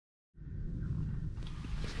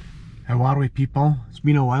How are we, people? It's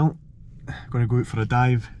been a while. Gonna go out for a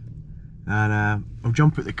dive, and I'll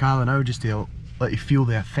jump out the car now just to let you feel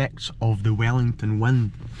the effects of the Wellington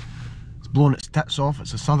wind. It's blowing its tits off.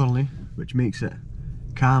 It's a southerly, which makes it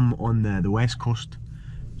calm on the west coast.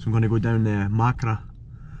 So I'm going to go down the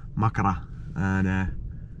Makara and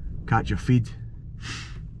catch a feed.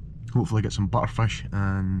 Hopefully get some butterfish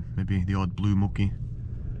and maybe the odd blue moki.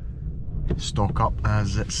 Stock up,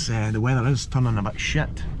 as it's the weather is turning a bit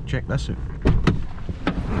shit. Check this out.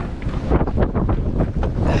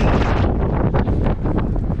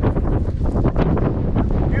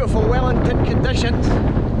 Beautiful Wellington conditions.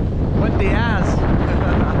 Windy as.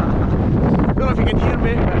 Don't know if you can hear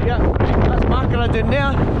me, but yeah, that's Makara down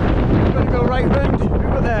there. We're going to go right round. We've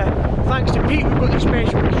got thanks to Pete, we've got the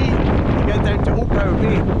special key to get down to Paua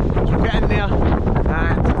Bay. So we'll get in there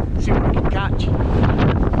and see what we can catch.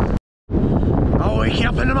 I'll wake you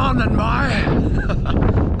up in the morning, boy!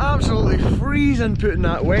 Absolutely freezing putting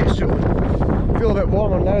that wetsuit on. Feel a bit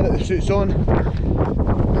warmer now that the suit's on.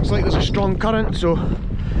 Looks like there's a strong current, so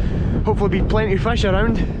hopefully be plenty of fish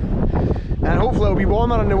around. And hopefully it'll be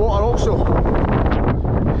warmer in the water also.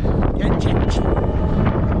 Get chips.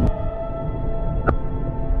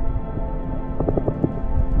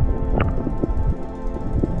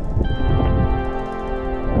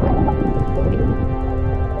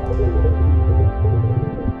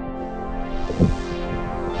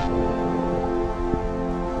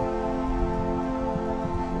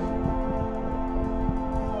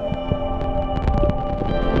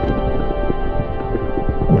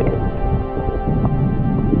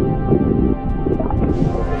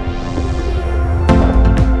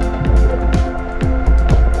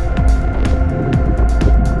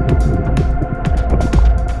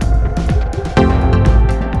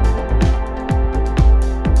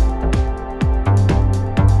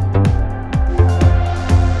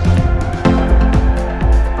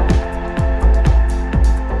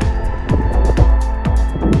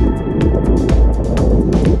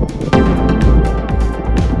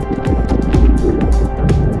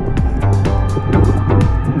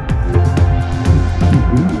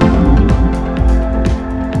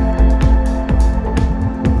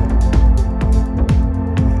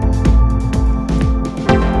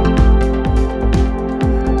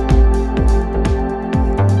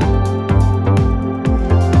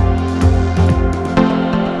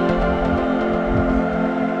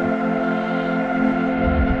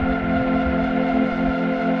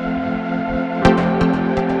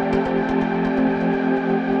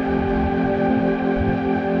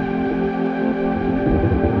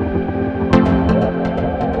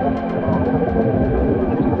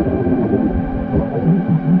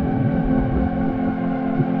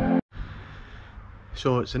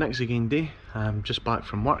 So it's the next again day. I'm just back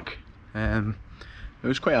from work. It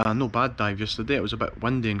was quite a no bad dive yesterday. It was a bit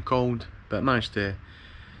windy and cold, but I managed to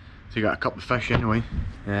get a couple of fish anyway.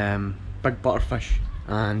 Big butterfish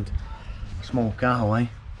and a small kahawai.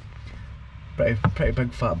 Pretty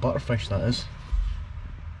big fat butterfish that is.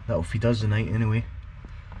 That'll feed us tonight anyway.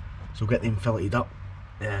 So get them filleted up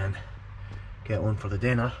and get on for the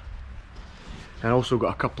dinner. And I also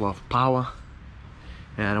got a couple of paua,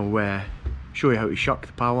 and I'll show you how to shuck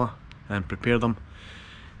the paua and prepare them,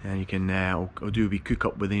 and you can I'll do a wee cook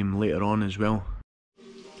up with them later on as well.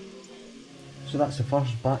 So that's the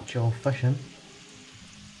first batch of fishing.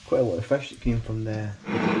 Quite a lot of fish that came from that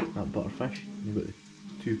butterfish. You've got the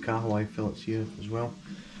 2 kahawai fillets here as well.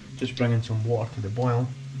 Just bringing some water to the boil,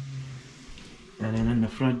 and then in the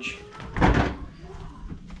fridge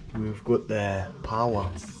we've got the paua.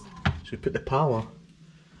 So we put the paua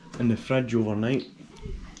in the fridge overnight,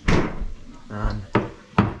 and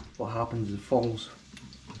what happens is it falls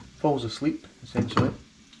asleep essentially.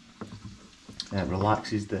 It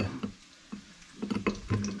relaxes the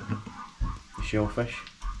shellfish.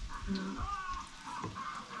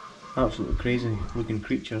 Absolutely crazy looking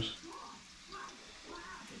creatures.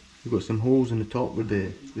 We've got some holes in the top where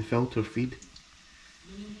the filter feed,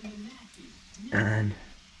 and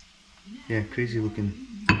yeah, crazy looking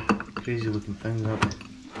things that.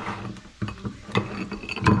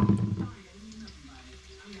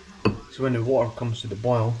 So when the water comes to the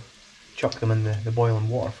boil, chuck them in the boiling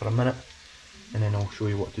water for a minute, and then I'll show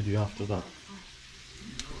you what to do after that.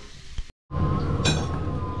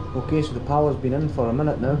 Okay, so the paua's been in for a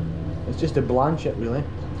minute now. It's just to blanch it really.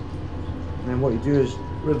 And then what you do is,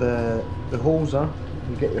 where the holes are,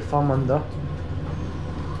 you get your thumb under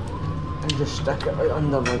and just stick it right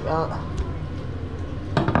under like that.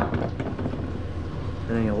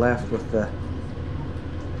 And then you're left with the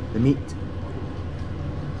meat.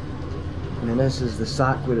 And then this is the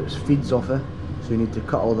sack where it feeds off it. So you need to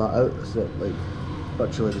cut all that out. It's like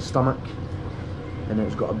virtually the stomach, and then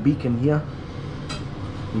it's got a beak in here.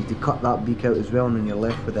 You need to cut that beak out as well, and then you're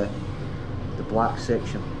left with the black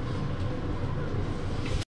section.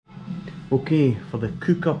 Okay, for the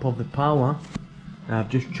cook up of the paua, I've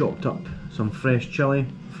just chopped up some fresh chilli,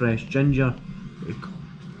 fresh ginger,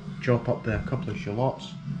 chop up a couple of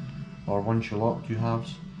shallots, or one shallot, 2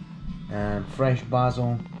 halves, and fresh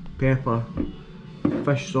basil, pepper,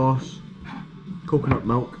 fish sauce, coconut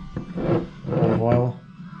milk, olive oil,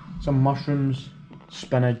 some mushrooms,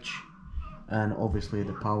 spinach, and obviously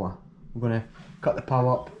the paua. I'm going to cut the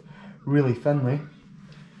paua up really thinly,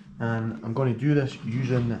 and I'm going to do this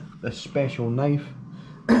using this special knife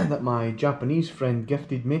that my Japanese friend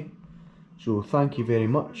gifted me. So thank you very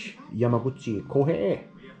much, Yamaguchi Kohei,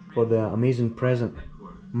 for the amazing present.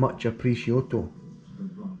 Much appreciato.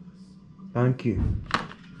 Thank you.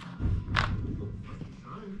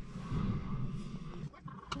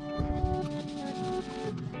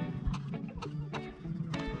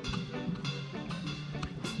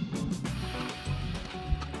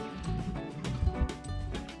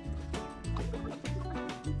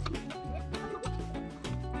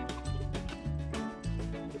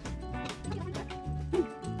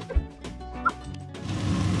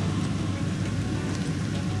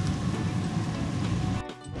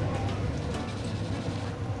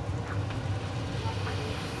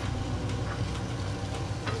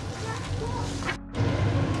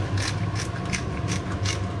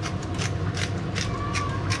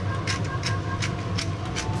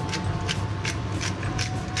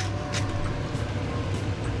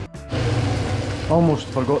 Almost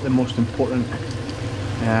forgot the most important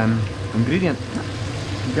ingredient,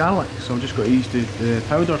 garlic. So I'm just got to use the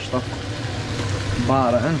powder stuff,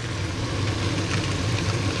 batter it in.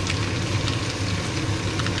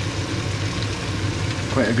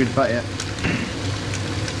 Quite a good bit of it.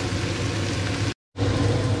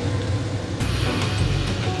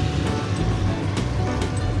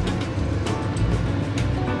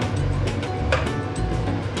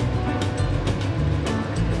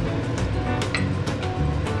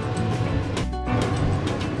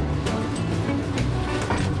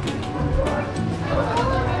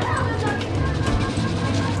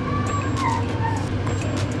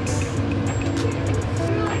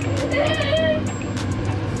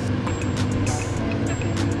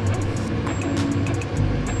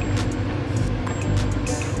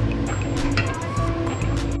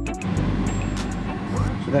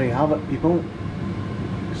 There you have it, people.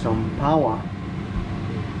 Some paua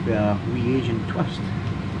with a wee Asian twist.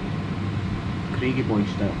 Craigie boy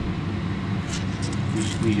style. You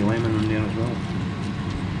squeeze your lemon on there as well.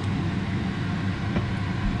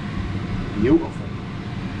 Beautiful.